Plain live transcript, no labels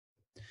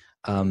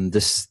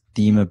This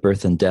theme of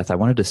birth and death, I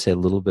wanted to say a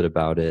little bit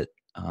about it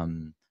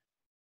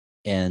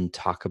and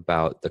talk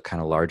about the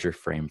kind of larger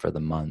frame for the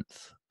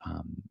month,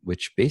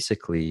 which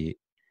basically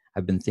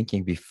I've been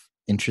thinking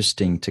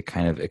interesting to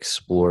kind of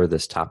explore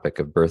this topic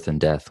of birth and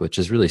death, which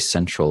is really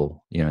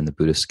central, in the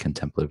Buddhist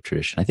contemplative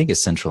tradition. I think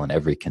it's central in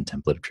every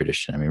contemplative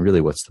tradition. I mean,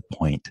 really, what's the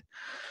point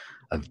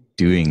of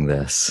doing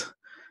this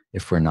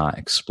if we're not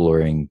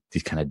exploring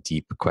these kind of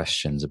deep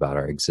questions about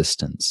our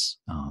existence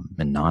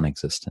and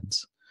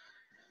non-existence?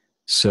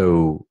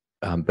 So,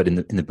 but in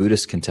the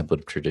Buddhist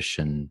contemplative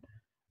tradition,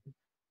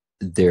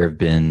 there have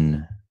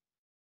been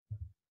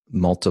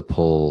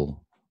multiple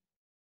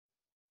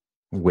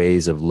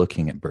ways of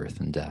looking at birth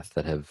and death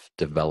that have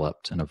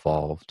developed and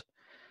evolved.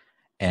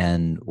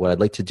 And what I'd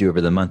like to do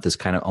over the month is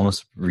kind of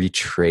almost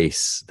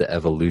retrace the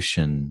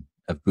evolution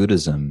of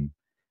Buddhism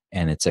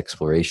and its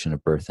exploration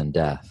of birth and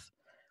death,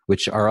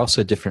 which are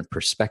also different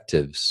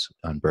perspectives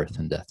on birth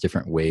and death,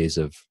 different ways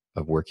of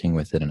working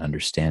with it and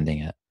understanding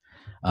it.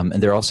 And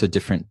there are also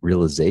different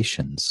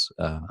realizations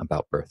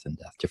about birth and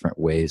death, different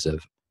ways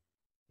of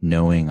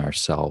knowing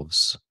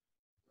ourselves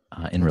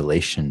in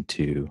relation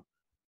to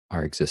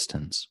our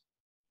existence.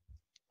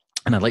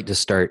 And I'd like to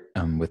start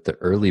with the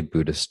early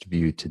Buddhist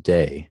view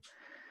today,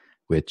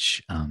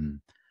 which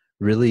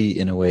really,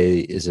 in a way,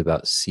 is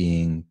about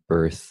seeing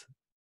birth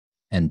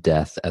and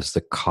death as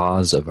the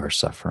cause of our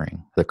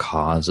suffering, the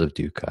cause of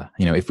dukkha.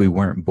 If we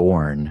weren't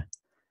born,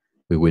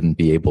 we wouldn't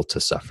be able to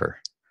suffer,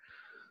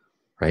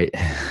 right?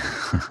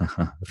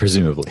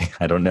 Presumably.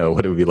 I don't know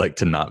what it would be like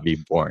to not be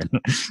born,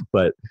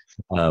 but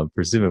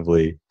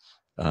presumably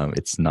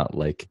it's not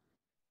like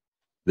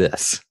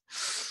this.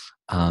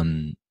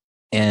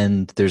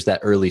 And there's that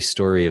early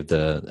story of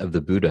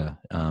the Buddha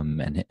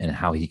and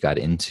how he got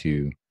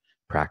into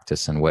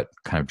practice and what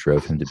kind of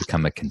drove him to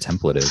become a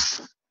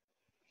contemplative.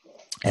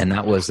 And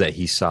that was that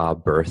he saw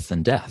birth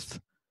and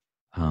death.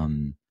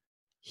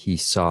 He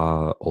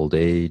saw old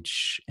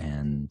age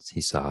and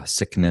he saw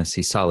sickness.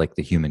 He saw like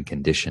the human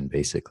condition,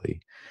 basically,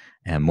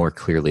 and more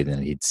clearly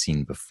than he'd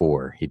seen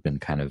before. He'd been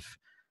kind of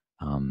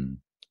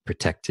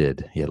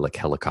protected. He had like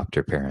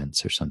helicopter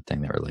parents or something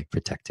that were like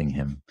protecting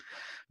him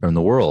from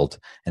the world.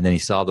 And then he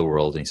saw the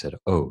world and he said,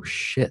 oh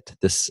shit,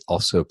 this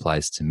also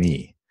applies to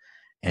me.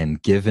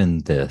 And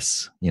given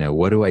this,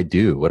 what do I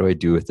do? What do I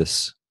do with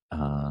this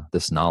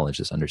knowledge,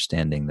 this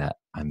understanding that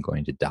I'm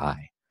going to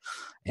die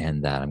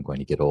and that I'm going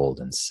to get old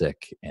and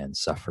sick and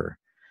suffer?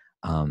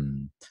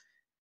 And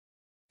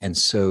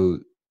so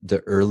the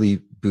early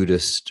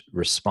Buddhist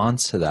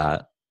response to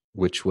that,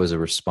 which was a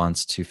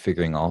response to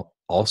figuring out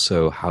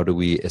also how do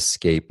we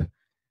escape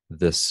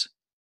this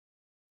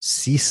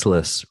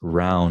ceaseless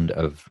round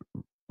of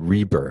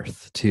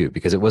rebirth too,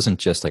 because it wasn't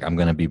just like I'm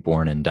going to be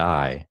born and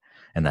die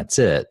and that's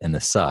it and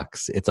this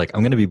sucks. It's like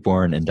I'm going to be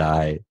born and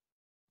die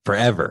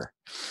forever,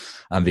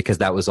 because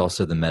that was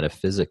also the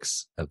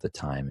metaphysics of the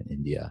time in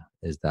India,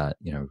 is that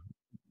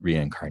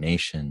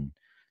reincarnation,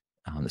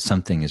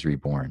 something is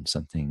reborn,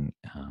 something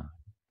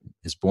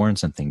is born,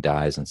 something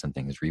dies, and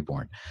something is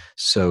reborn.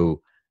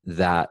 So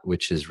that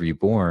which is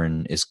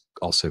reborn is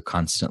also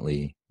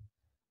constantly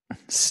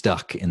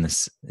stuck in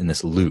this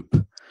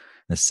loop,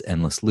 this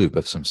endless loop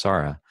of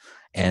samsara.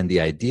 And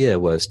the idea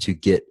was to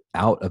get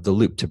out of the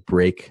loop, to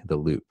break the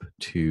loop,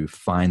 to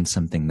find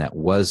something that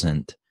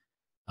wasn't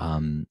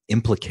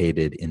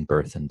implicated in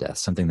birth and death,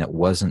 something that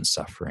wasn't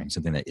suffering,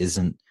 something that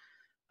isn't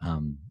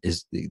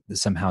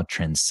somehow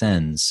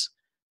transcends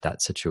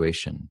that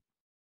situation,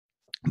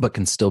 but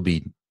can still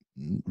be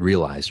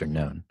realized or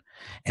known.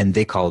 And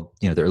they called,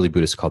 the early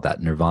Buddhists called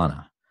that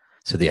nirvana.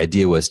 So the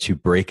idea was to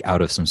break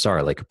out of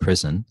samsara, like a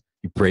prison.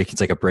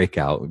 It's like a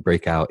breakout. We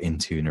break out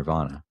into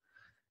nirvana.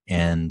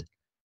 And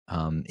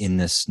in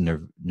this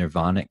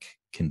nirvanic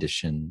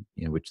condition,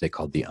 which they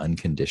called the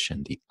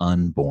unconditioned, the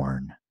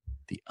unborn,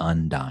 the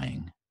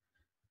undying,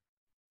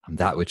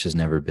 that which has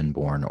never been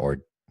born or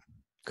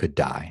could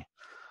die,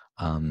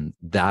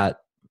 that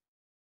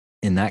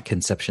in that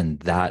conception,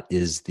 that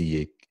is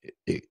the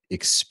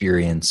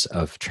experience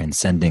of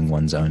transcending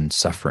one's own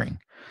suffering,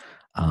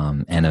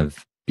 and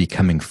of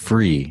becoming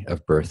free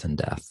of birth and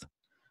death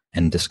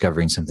and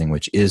discovering something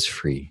which is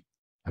free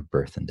of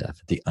birth and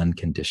death, the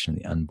unconditioned,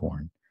 the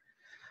unborn.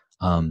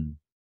 And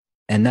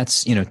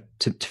that's,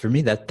 for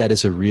me, that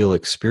is a real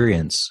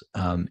experience.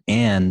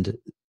 And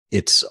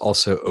it's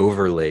also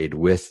overlaid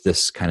with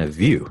this kind of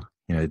view,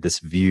 this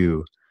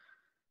view,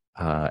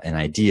 an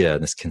idea,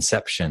 this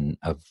conception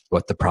of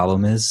what the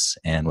problem is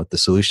and what the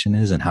solution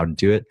is and how to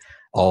do it,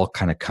 all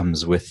kind of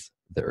comes with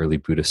the early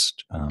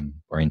Buddhist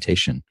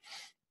orientation.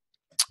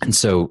 And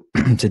so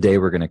today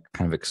we're going to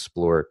kind of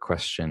explore a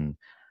question,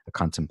 a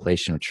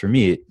contemplation, which for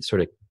me,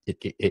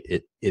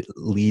 it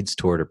leads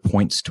toward or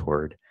points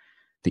toward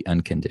the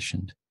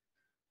unconditioned,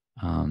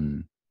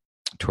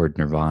 toward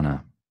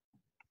nirvana.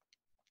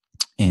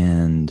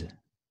 And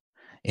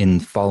in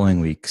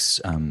following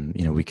weeks,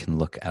 we can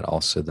look at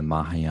also the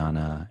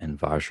Mahayana and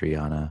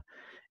Vajrayana,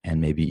 and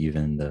maybe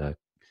even the,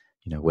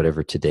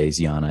 whatever today's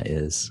yana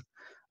is,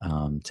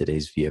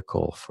 today's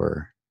vehicle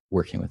for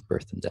working with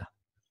birth and death.